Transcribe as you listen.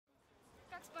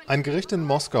Ein Gericht in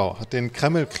Moskau hat den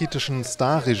Kreml-kritischen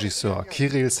Starregisseur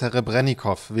Kirill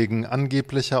Serebrennikow wegen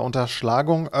angeblicher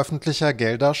Unterschlagung öffentlicher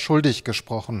Gelder schuldig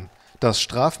gesprochen. Das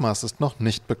Strafmaß ist noch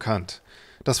nicht bekannt.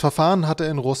 Das Verfahren hatte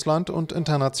in Russland und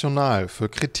international für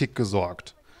Kritik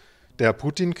gesorgt. Der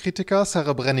Putin-Kritiker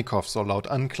Serebrennikow soll laut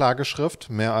Anklageschrift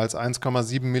mehr als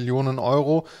 1,7 Millionen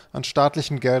Euro an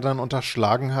staatlichen Geldern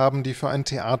unterschlagen haben, die für ein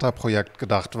Theaterprojekt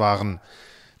gedacht waren.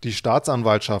 Die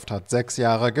Staatsanwaltschaft hat 6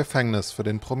 Jahre Gefängnis für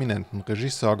den prominenten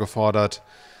Regisseur gefordert.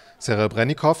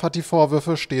 Serebrennikow hat die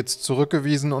Vorwürfe stets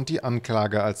zurückgewiesen und die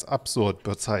Anklage als absurd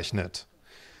bezeichnet.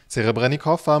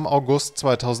 Serebrennikow war im August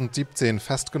 2017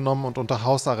 festgenommen und unter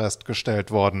Hausarrest gestellt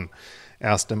worden.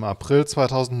 Erst im April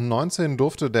 2019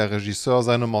 durfte der Regisseur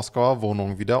seine Moskauer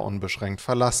Wohnung wieder unbeschränkt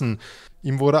verlassen.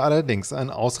 Ihm wurde allerdings ein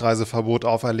Ausreiseverbot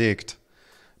auferlegt.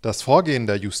 Das Vorgehen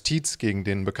der Justiz gegen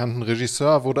den bekannten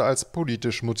Regisseur wurde als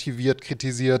politisch motiviert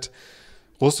kritisiert.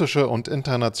 Russische und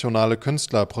internationale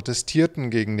Künstler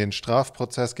protestierten gegen den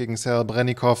Strafprozess gegen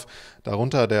Serebrennikow,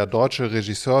 darunter der deutsche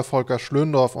Regisseur Volker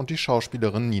Schlöndorff und die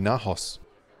Schauspielerin Nina Hoss.